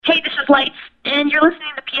Flights, and you're listening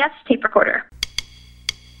to PS Tape Recorder.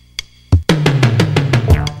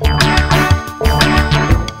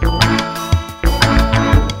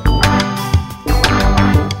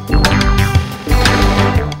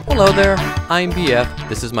 Hello there, I'm BF,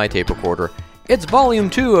 this is my tape recorder. It's Volume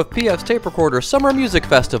 2 of PF's Tape Recorder Summer Music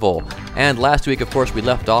Festival, and last week, of course, we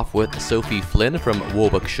left off with Sophie Flynn from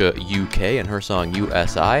Warwickshire, UK, and her song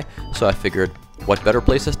USI, so I figured, what better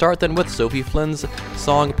place to start than with Sophie Flynn's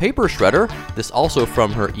song Paper Shredder, this also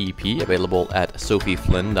from her EP, available at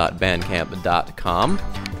sophieflynn.bandcamp.com,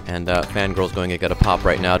 and Fangirl's going to get a pop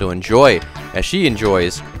right now to enjoy, as she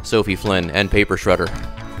enjoys Sophie Flynn and Paper Shredder.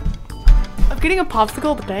 I'm getting a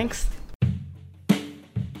popsicle, but thanks.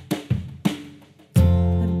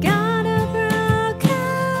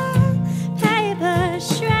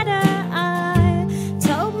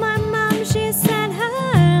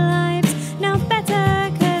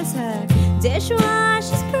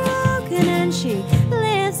 Dishwasher's broken and she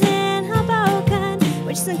lives in Hoboken,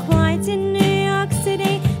 which isn't quite in New York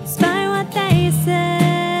City, despite what they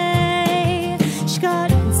say. She got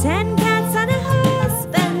 10 cats and a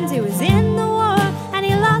husband who was in the war, and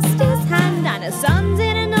he lost his hand, and her son's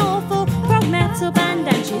in an awful prog metal band,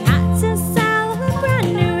 and she had to sell her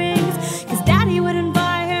brand new rings, cause daddy wouldn't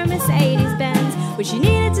buy her Mercedes-Benz, which she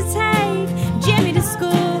needed to take Jimmy to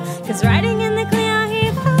school, cause riding in the Clio he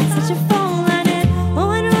felt such a fool.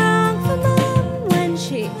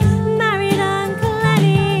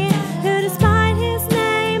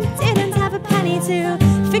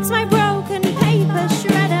 Fix my broken paper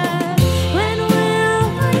shredder. When will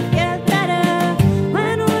life get better?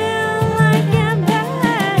 When will life get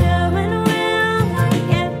better? When will life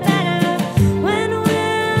get better? When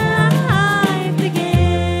will life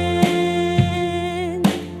begin?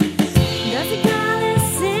 There's a girl who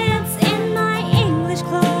sits in my English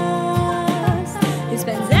class, who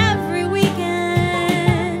spends every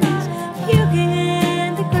weekend puking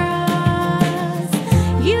in the grass.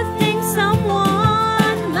 You think someone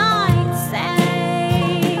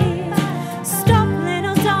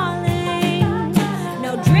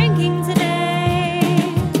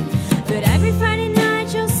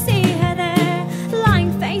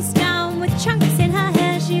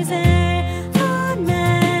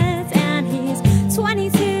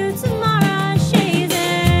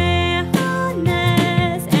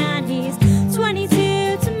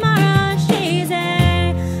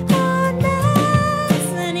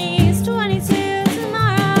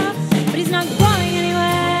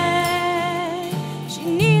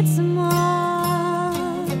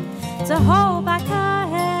to hold back her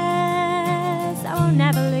head, I will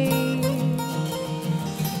never leave.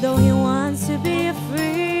 Though he wants to be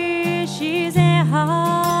free, she's a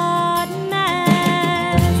hard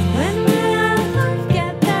mess. When will life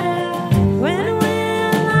get better? When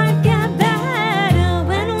will life get better?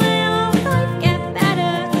 When will life get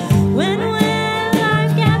better? When will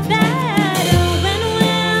life get better? When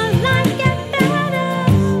will life get better?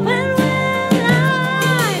 When will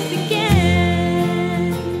life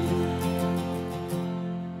begin?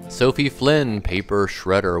 Sophie Flynn, Paper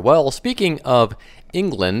Shredder. Well, speaking of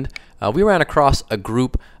England, we ran across a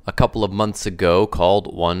group a couple of months ago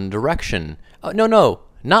called One Direction. No,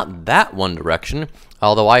 not that One Direction,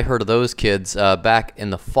 although I heard of those kids back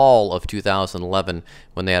in the fall of 2011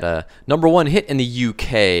 when they had a #1 hit in the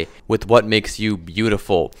UK with What Makes You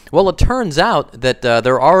Beautiful. Well, it turns out that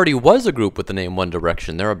there already was a group with the name One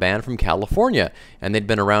Direction. They're a band from California, and they'd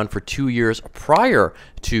been around for 2 years prior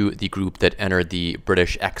to the group that entered the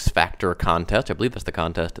British X Factor contest. I believe that's the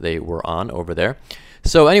contest they were on over there.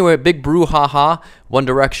 So anyway, big brouhaha. One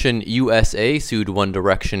Direction USA sued One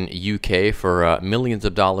Direction UK for millions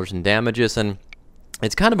of dollars in damages, and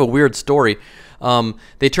it's kind of a weird story.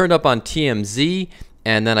 They turned up on TMZ,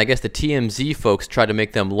 and then I guess the TMZ folks tried to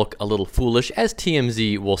make them look a little foolish, as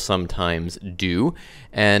TMZ will sometimes do.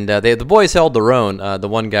 And the boys held their own. The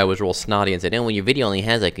one guy was real snotty and said, "Oh, well, your video only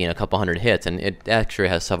has a couple hundred hits," and it actually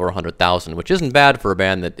has several 100,000, which isn't bad for a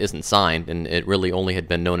band that isn't signed, and it really only had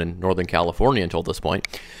been known in Northern California until this point.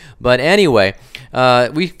 But anyway,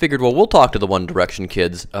 we figured, well, we'll talk to the One Direction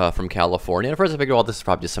kids from California. And at first I figured, well, this is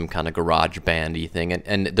probably just some kind of garage bandy thing,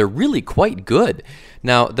 and they're really quite good.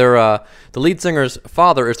 Now, they're, the lead singer's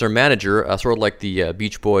father is their manager, sort of like the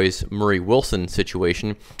Beach Boys' Murray Wilson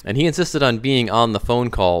situation, and he insisted on being on the phone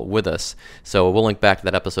call with us. So we'll link back to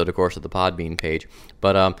that episode, of course, at the Podbean page.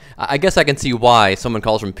 But I guess I can see why someone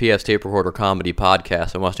calls from PF's Tape Recorder Comedy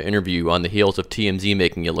Podcast and wants to interview you on the heels of TMZ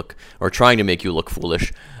making you look, or trying to make you look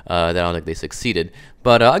foolish. I don't think they succeeded.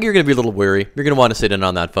 But you're going to be a little weary. You're going to want to sit in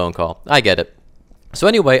on that phone call. I get it. So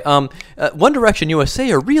anyway, One Direction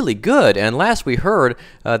USA are really good, and last we heard,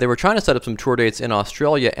 they were trying to set up some tour dates in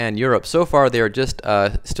Australia and Europe. So far, they are just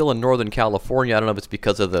still in Northern California. I don't know if it's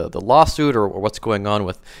because of the lawsuit or what's going on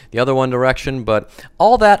with the other One Direction, but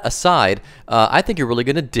all that aside, I think you're really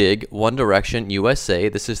going to dig One Direction USA.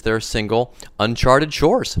 This is their single, Uncharted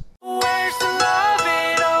Shores. Where's the love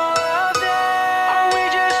in all of that? Are we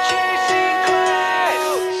just chasing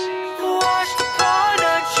clouds? Washed upon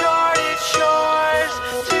uncharted shores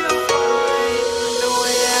to find the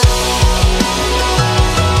way out.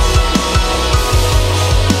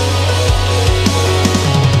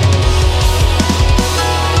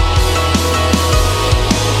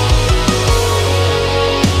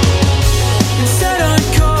 Set on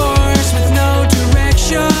course with no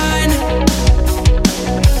direction.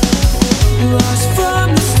 Lost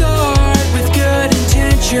from the start with good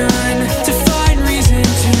intention to find reason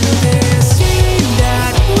to this game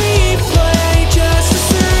that we play just to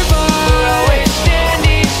survive. Always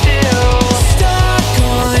standing still, stuck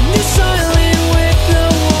on this island with no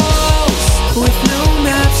walls, with no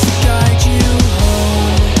maps to guide you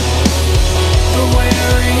home. But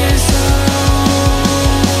where is home?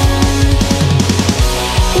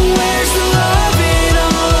 Where's the love in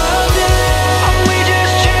all of that? Are we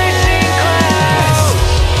just chasing clouds?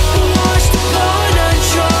 Washed upon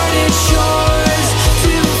uncharted shores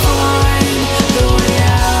to find the way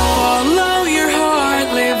out. Follow your heart,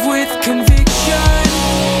 live with conviction.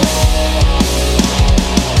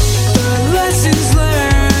 The lessons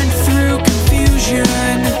learned through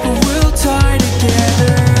confusion will tie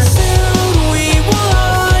together. Soon we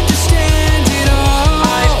will understand it all.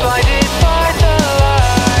 Eyes blinded by the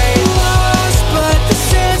light. Lost, but the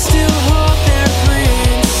sands still hold their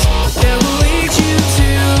prints. That will lead you to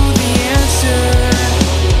the answer,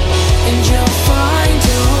 and you'll find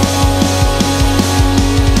home.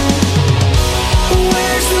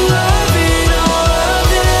 Where's the love in all of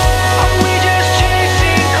that? Are we just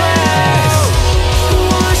chasing clouds?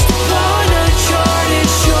 Washed upon uncharted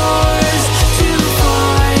shores to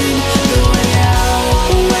find the way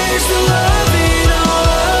out. Where's the love in all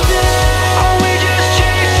of that? Are we just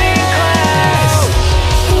chasing clouds?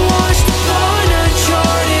 Washed upon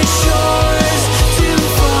uncharted shores to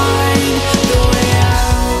find the way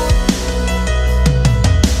out.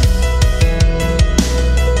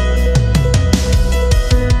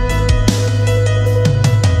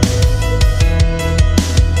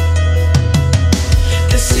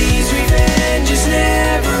 The sea's revenge is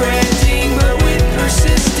never ending, but with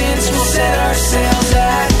persistence we'll set our sails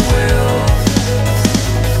at will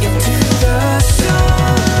into the sun.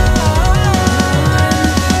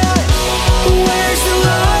 Where's the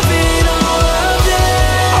love in all of that?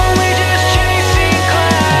 Are we just chasing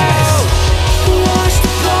clouds? Washed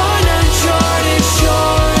upon uncharted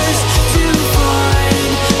shores to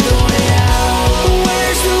find the way out.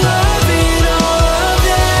 Where's the love in all of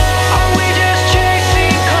that? Are we just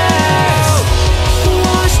chasing clouds?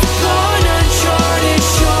 Washed upon uncharted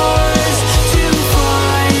shores to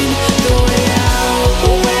find the way out.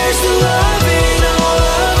 Where's the love in all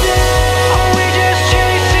of that? Are we just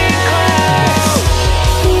chasing clouds?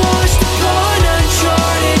 Washed upon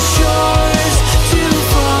uncharted shores to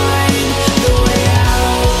find the way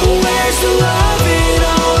out. Where's the love in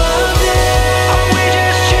all of that? Are we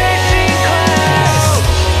just chasing clouds?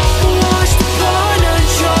 Washed upon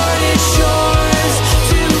uncharted shores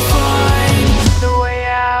to find the way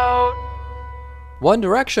out. One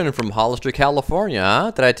Direction from Hollister, California.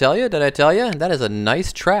 Huh? Did I tell you? Did I tell you? That is a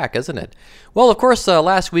nice track, isn't it? Well, of course,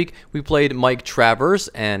 last week we played Mike Travers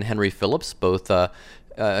and Henry Phillips, both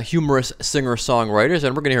humorous singer-songwriters,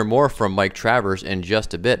 and we're going to hear more from Mike Travers in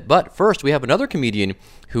just a bit. But first, we have another comedian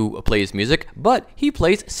who plays music, but he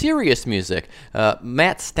plays serious music.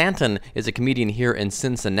 Matt Stanton is a comedian here in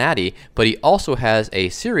Cincinnati, but he also has a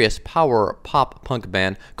serious power pop punk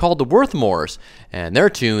band called the Worthmores, and their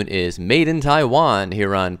tune is Made in Taiwan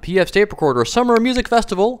here on PF's Tape Recorder Summer Music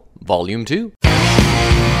Festival, Volume 2.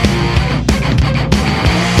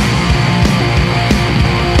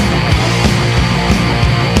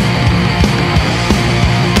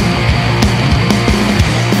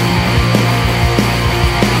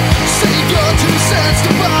 Save your 2 cents to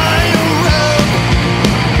buy a room.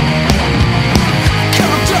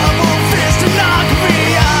 Come double fist and knock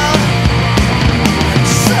me out.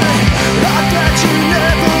 Say, I bet you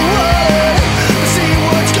never would. See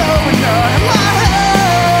what's going on in my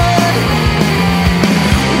head.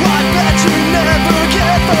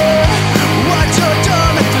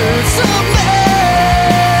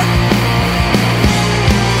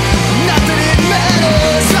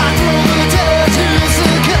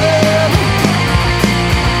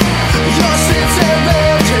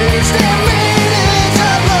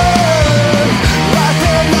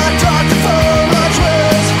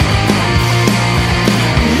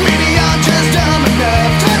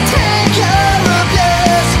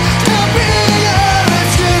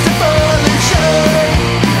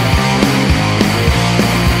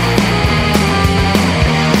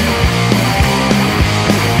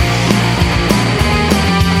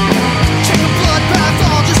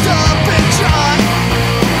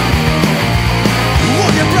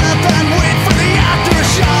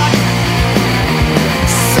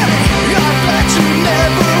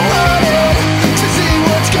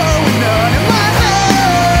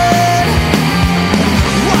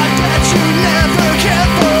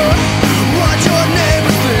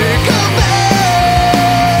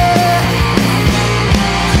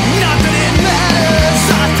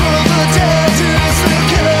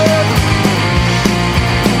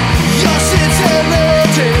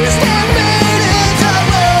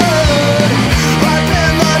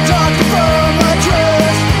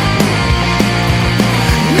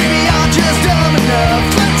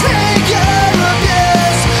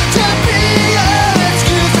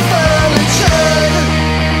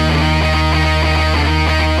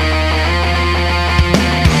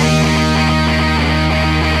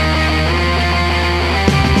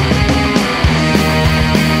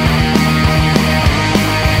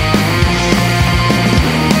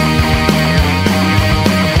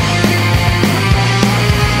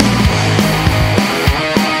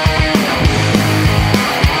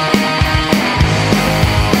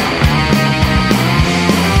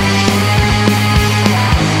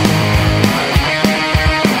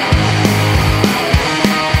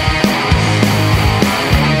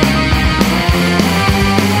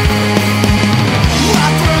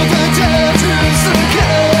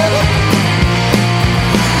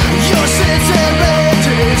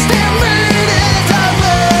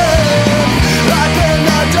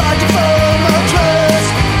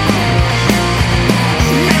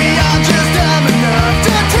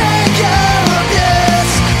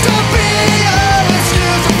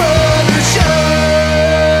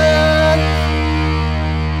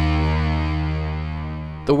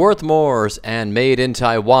 Northmore's and Made in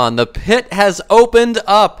Taiwan. The pit has opened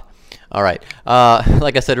up. All right.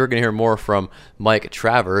 Like I said, we're going to hear more from Mike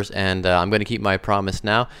Travers, and I'm going to keep my promise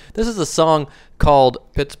now. This is a song called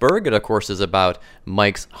Pittsburgh. It, of course, is about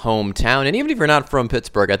Mike's hometown. And even if you're not from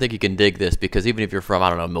Pittsburgh, I think you can dig this, because even if you're from, I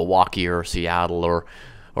don't know, Milwaukee or Seattle or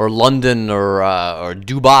London or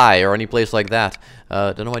Dubai or any place like that.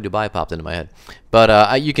 Don't know why Dubai popped into my head.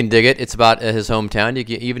 But you can dig it. It's about his hometown.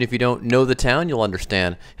 Even if you don't know the town, you'll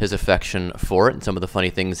understand his affection for it and some of the funny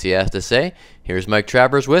things he has to say. Here's Mike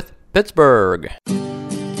Travers with Pittsburgh.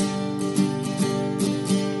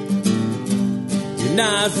 You're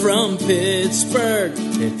not from Pittsburgh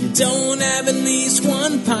if you don't have at least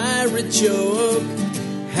one pirate joke.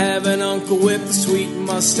 Have an uncle with a sweet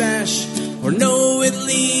mustache, or know at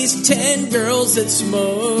least 10 girls that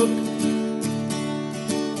smoke.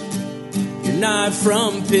 You're not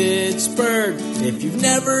from Pittsburgh if you've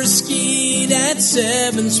never skied at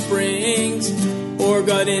Seven Springs, or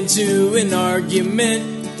got into an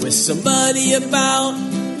argument with somebody about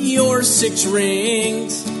your 6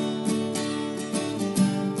 rings.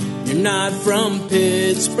 You're not from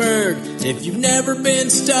Pittsburgh if you've never been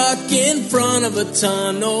stuck in front of a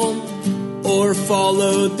tunnel, or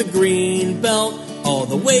followed the green belt all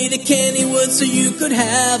the way to Kennywood so you could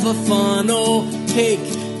have a funnel. Take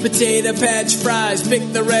potato patch fries,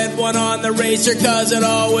 pick the red one on the racer, 'cause it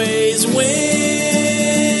always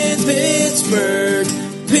wins. Pittsburgh,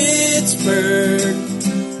 Pittsburgh,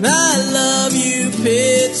 I love you,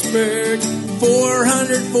 Pittsburgh.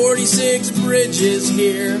 446 bridges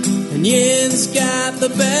here, and Yin's got the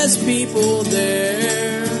best people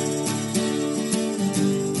there.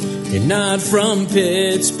 You're not from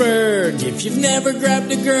Pittsburgh if you've never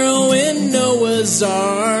grabbed a girl in Noah's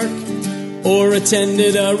Ark, or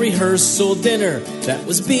attended a rehearsal dinner that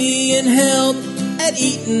was being held at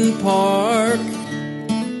Eaton Park.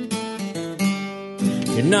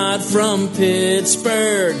 You're not from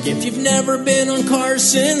Pittsburgh if you've never been on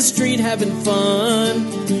Carson Street having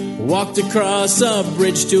fun, walked across a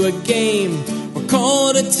bridge to a game, or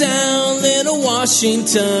called a town Little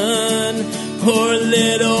Washington, or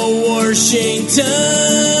Little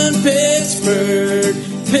Washington. Pittsburgh,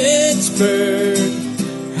 Pittsburgh,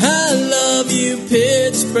 I love you,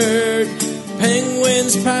 Pittsburgh.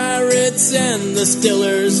 Penguins, Pirates, and the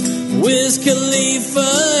Stillers, Wiz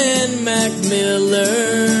Khalifa and Mac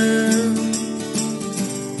Miller.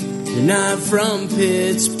 You're not from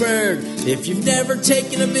Pittsburgh if you've never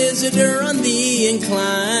taken a visitor on the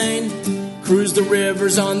incline, cruised the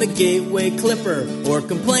rivers on the Gateway Clipper, or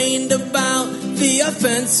complained about the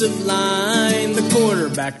offensive line, the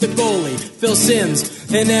quarterback, the goalie, Phil Simms,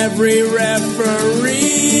 and every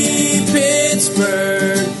referee.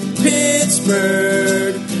 Pittsburgh,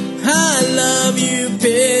 Pittsburgh, I love you,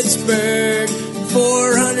 Pittsburgh.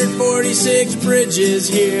 446 bridges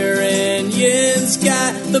here, and Yin's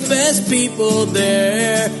got the best people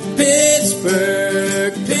there.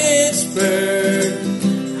 Pittsburgh, Pittsburgh,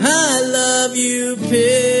 I love you,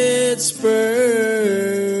 Pittsburgh.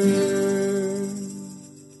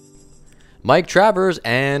 Mike Travers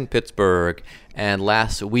and Pittsburgh. And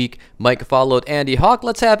last week, Mike followed Andy Hawk.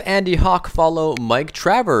 Let's have Andy Hawk follow Mike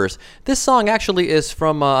Travers. This song actually is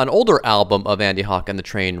from an older album of Andy Hawk and the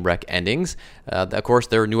Trainwreck Endings. Of course,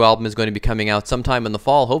 their new album is going to be coming out sometime in the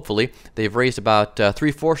fall, hopefully. They've raised about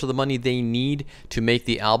 3/4 of the money they need to make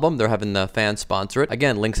the album. They're having the fans sponsor it.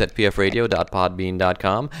 Again, links at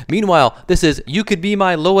pfradio.podbean.com. Meanwhile, this is You Could Be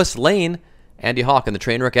My Lois Lane, Andy Hawk and the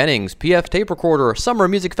Trainwreck Endings, PF Tape Recorder Summer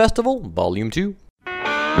Music Festival, Volume 2.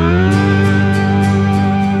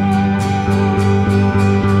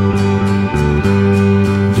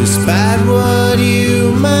 Despite what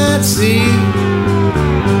you might see,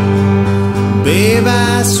 babe,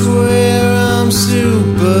 I swear I'm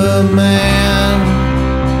Superman.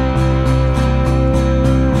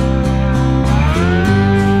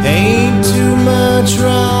 Ain't too much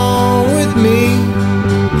wrong with me,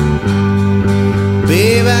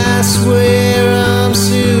 babe, I swear I'm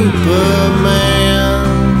Superman.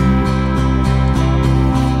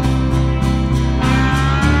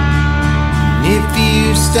 If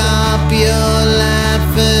you stop your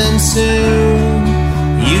laughing soon,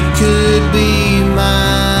 you could be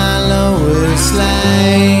my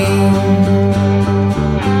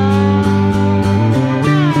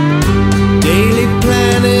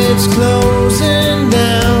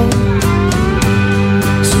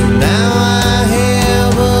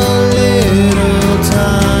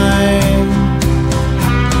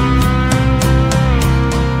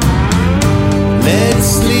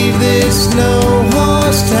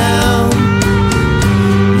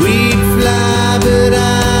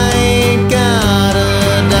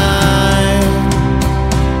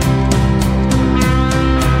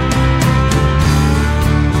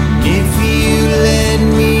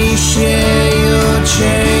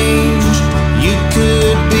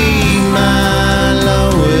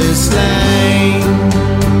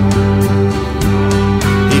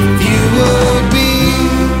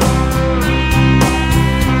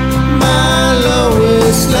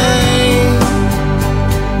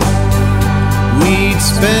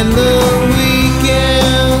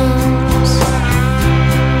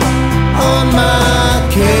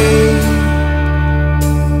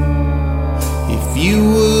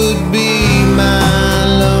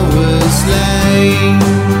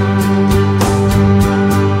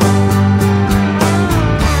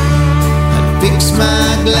fix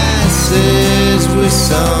my glasses with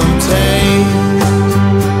some tape.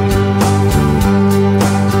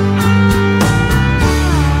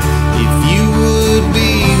 If you would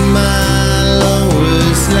be my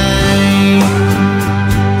Lois Lane.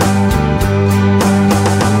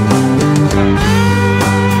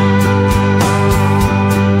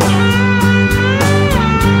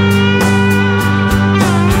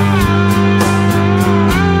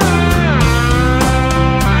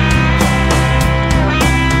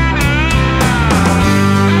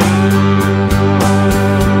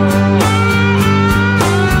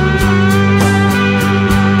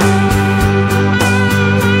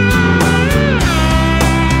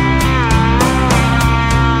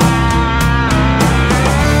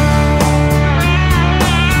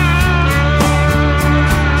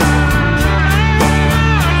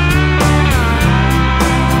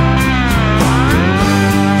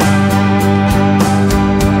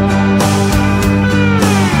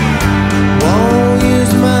 Won't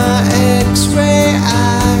use my X-ray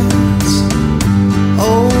eyes.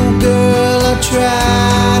 Oh girl, I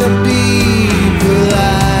try to be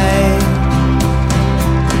polite,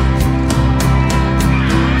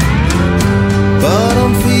 but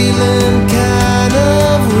I'm feeling kind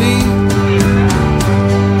of weak.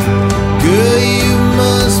 Girl, you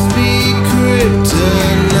must be kryptonite.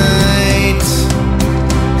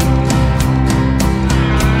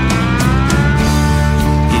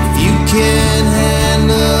 If you can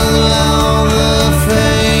handle all the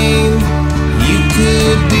fame, you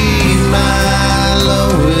could be my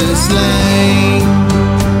Lois Lane.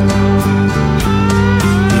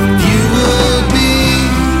 If you would be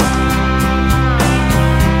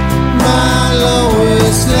my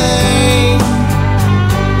Lois Lane,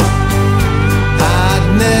 I'd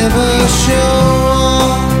never show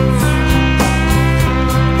off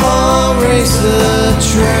or race a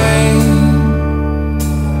train.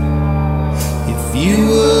 If you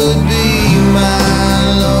would be my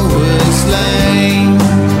Lois Lane.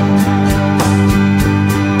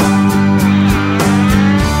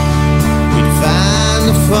 We'd find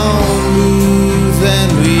the phone booth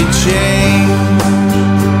and we'd change.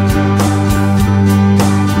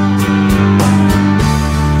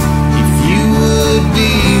 If you would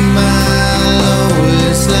be my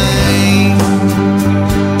Lois Lane.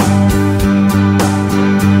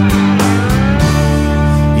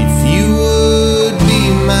 If you would be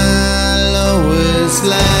my Lois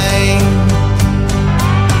Lane.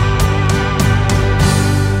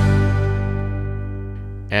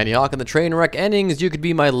 Annie Hawk and the Trainwreck Endings, You Could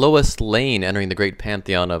Be My Lois Lane, entering the great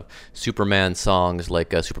pantheon of Superman songs,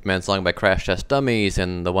 like a Superman song by Crash Test Dummies,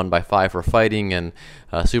 and the one by Five for Fighting, and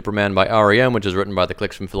Superman by R.E.M., which is written by the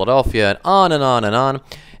Clicks from Philadelphia, and on and on and on.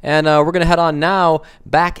 And we're going to head on now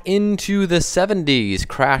back into the 70s,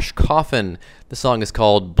 Crash Coffin. The song is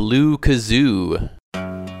called Blue Kazoo.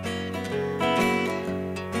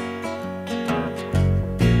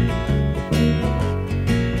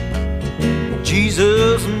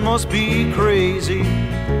 Jesus must be crazy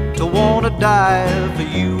to want to die for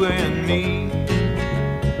you and me.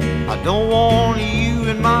 I don't want you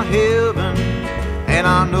in my heaven, and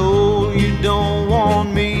I know you don't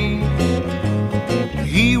want me.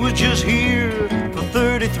 He was just here for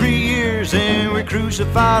 33 years, and we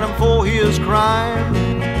crucified him for his crime.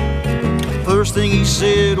 First thing he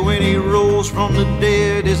said when he rose from the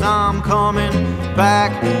dead is, I'm coming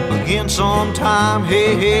back again sometime.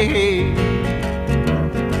 Hey, hey, hey.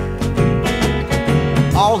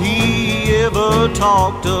 All he ever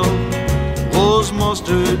talked of was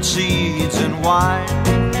mustard seeds and wine.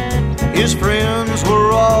 His friends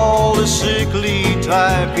were all the sickly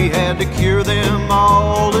type, he had to cure them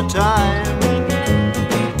all the time.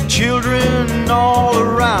 Children all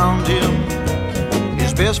around him,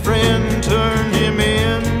 his best friend turned him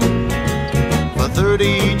in for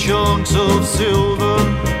 30 chunks of silver.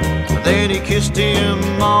 Then he kissed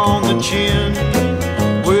him on the chin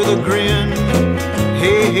with a grin.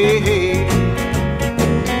 Hey, hey, hey.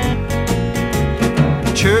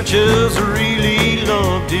 Churches really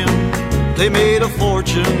loved him. They made a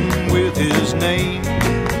fortune with his name.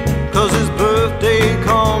 'Cause his birthday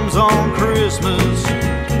comes on Christmas.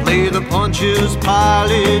 Play the Punches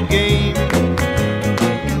Pilot game.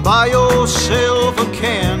 Buy yourself a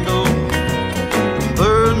candle,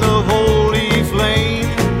 burn the holy flame.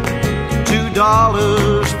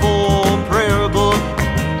 $2 for a prayer book,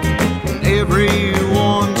 and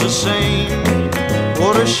everyone's the same.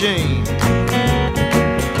 What a shame.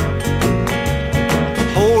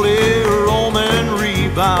 Holy Roman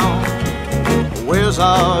rebound, where's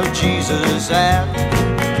our Jesus at?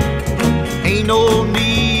 Ain't no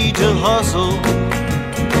need to hustle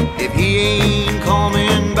if he ain't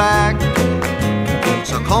coming back.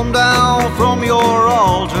 So come down from your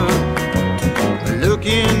altar, look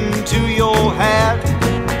into your hat.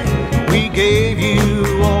 We gave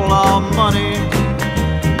you all our money,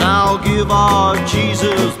 now give our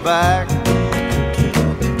Jesus back.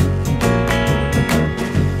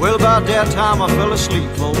 Well, about that time I fell asleep,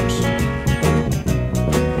 folks,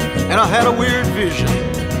 and I had a weird vision.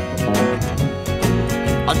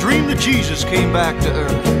 I dreamed that Jesus came back to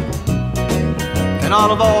earth, and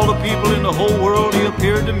out of all the people in the whole world, he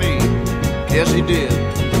appeared to me. Yes, he did.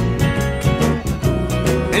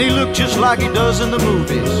 And he looked just like he does in the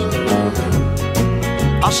movies.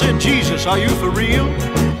 I said, Jesus, are you for real?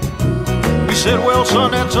 He said, well,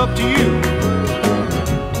 son, that's up to you.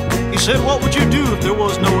 He said, what would you do if there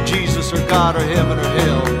was no Jesus or God or heaven or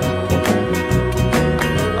hell?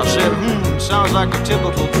 I said, sounds like a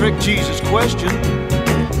typical trick Jesus question.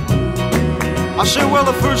 I said, well,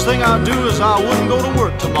 the first thing I'd do is I wouldn't go to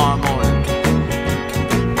work tomorrow morning.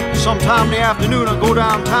 Sometime in the afternoon I'd go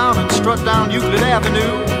downtown and strut down Euclid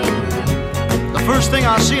Avenue. The first thing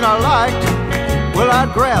I seen I liked, well,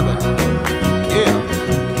 I'd grab it. Yeah.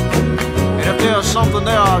 And if there was something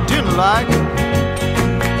there I didn't like,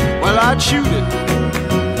 well, I'd shoot it.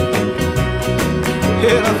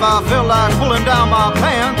 And if I felt like pulling down my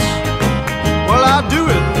pants, well, I'd do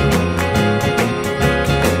it.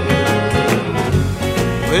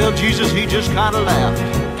 Well, Jesus, he just kind of laughed.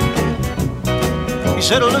 He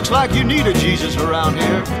said, it looks like you need a Jesus around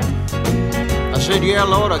here. I said, yeah,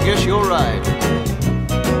 Lord, I guess you're right.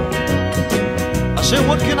 I said,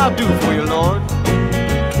 what can I do for you, Lord?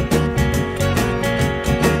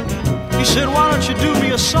 He said, why don't you do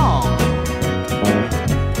me a song?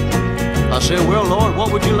 I said, well, Lord,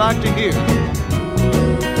 what would you like to hear?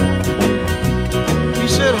 He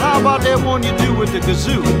said, how about that one you do with the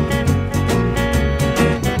kazoo?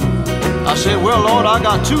 I said, well, Lord, I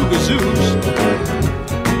got two kazoos.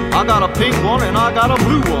 I got a pink one and I got a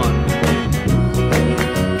blue one.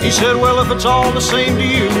 He said, well, if it's all the same to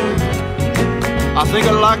you, I think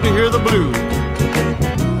I'd like to hear the blue.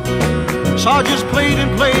 So I just played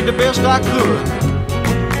and played the best I could.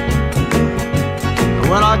 And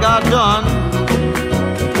when I got done,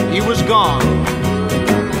 he was gone.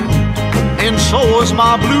 And so was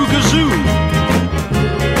my blue kazoo.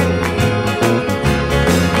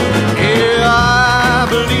 Yeah, I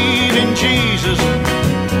believe in Jesus.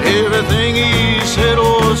 Everything he said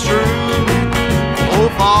was true. Oh,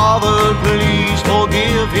 Father, please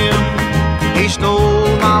forgive him. He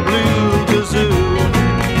stole my blue kazoo.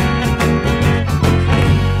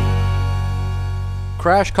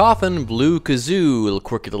 Crash Coffin, Blue Kazoo, a little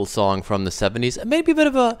quirky little song from the 70s. Maybe a bit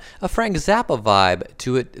of a Frank Zappa vibe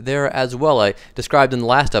to it there as well. I described in the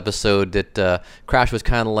last episode that Crash was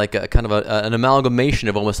kind of like an amalgamation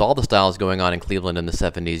of almost all the styles going on in Cleveland in the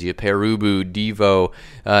 70s. You had Perubu, Devo,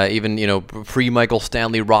 even, pre-Michael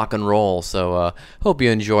Stanley rock and roll. So hope you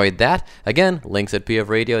enjoyed that. Again, links at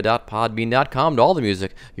pfradio.podbean.com to all the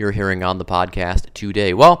music you're hearing on the podcast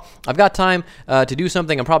today. Well, I've got time to do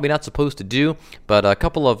something I'm probably not supposed to do, but a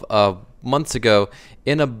couple of months ago,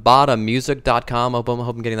 inabatamusic.com, I hope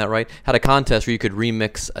I'm getting that right, had a contest where you could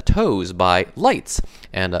remix Toes by Lights.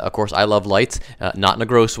 And of course, I love Lights, not in a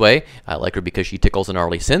gross way. I like her because she tickles an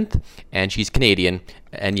early synth, and she's Canadian,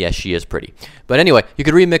 and yes, she is pretty. But anyway, you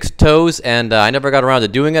could remix Toes, and I never got around to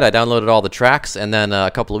doing it. I downloaded all the tracks, and then a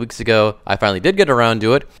couple of weeks ago, I finally did get around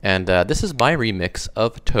to it, and this is my remix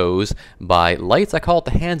of Toes by Lights. I call it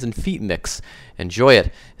the Hands and Feet Mix. Enjoy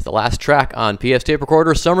it. It's the last track on PF's Tape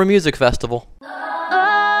Recorder Summer Music Festival.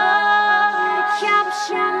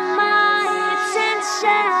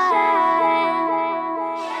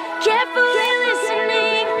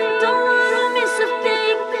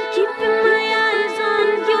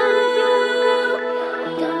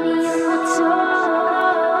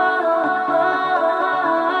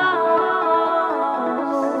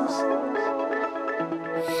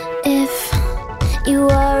 If you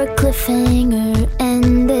are a cliffhanger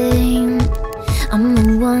ending, I'm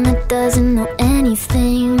the one that doesn't know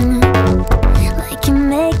anything. Like you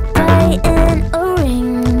make by an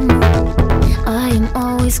O-ring, I am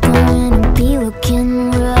always going to be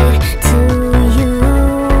looking right to you.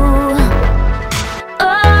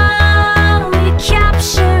 Oh, you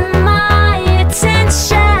capture my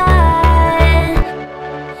attention,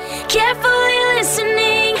 carefully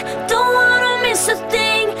listening, don't wanna miss a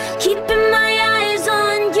thing, keeping my eyes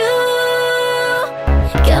on you,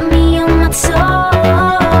 got me on my toes.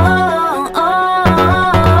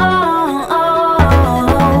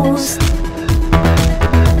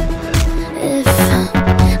 If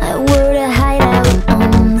I were to hide out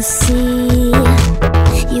on the sea,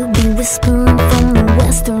 you'd be whispering for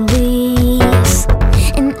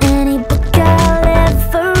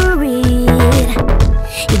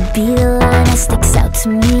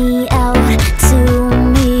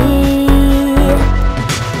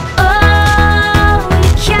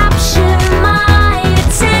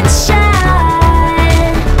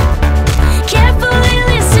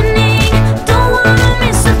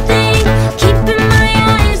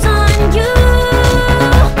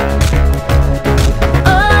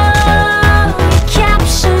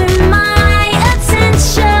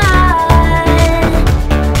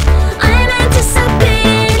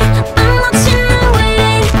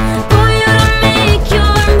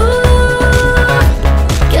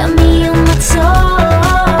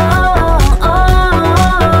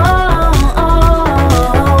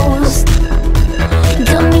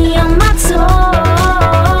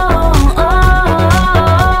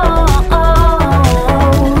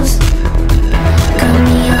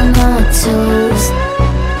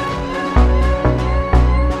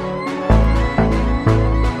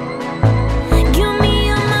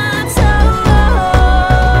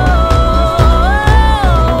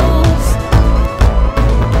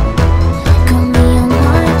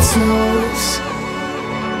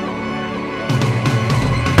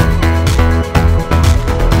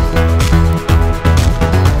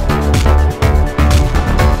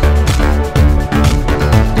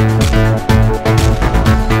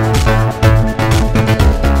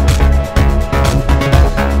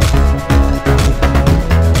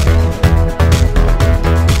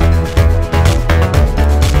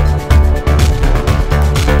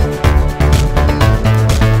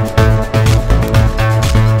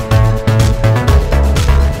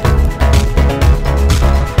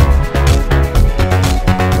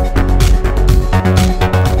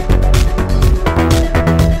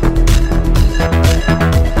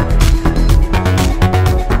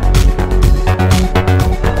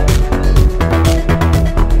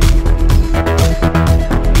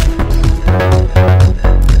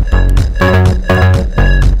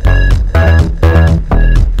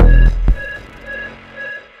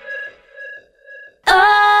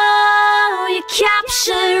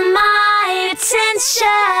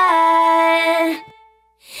sunshine.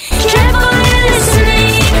 Carefully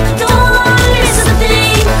listening, don't wanna miss a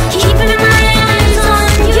thing. Keeping my eyes on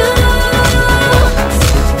you.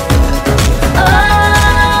 Oh,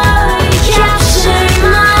 you capture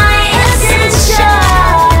my essence,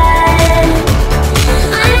 shine.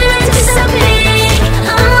 I'm into something,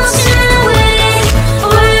 I'm lost in the wind.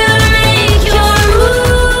 For you to make your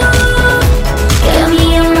move. Got me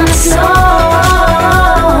in my soul.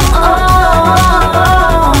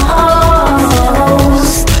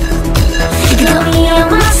 Got me in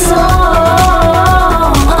my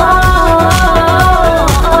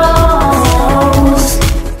toes.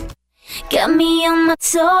 Got me on my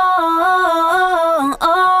toes.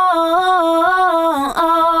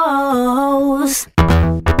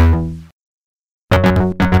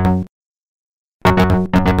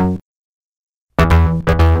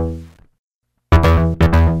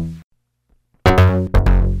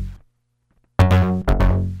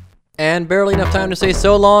 And barely enough time to say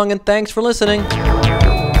so long and thanks for listening.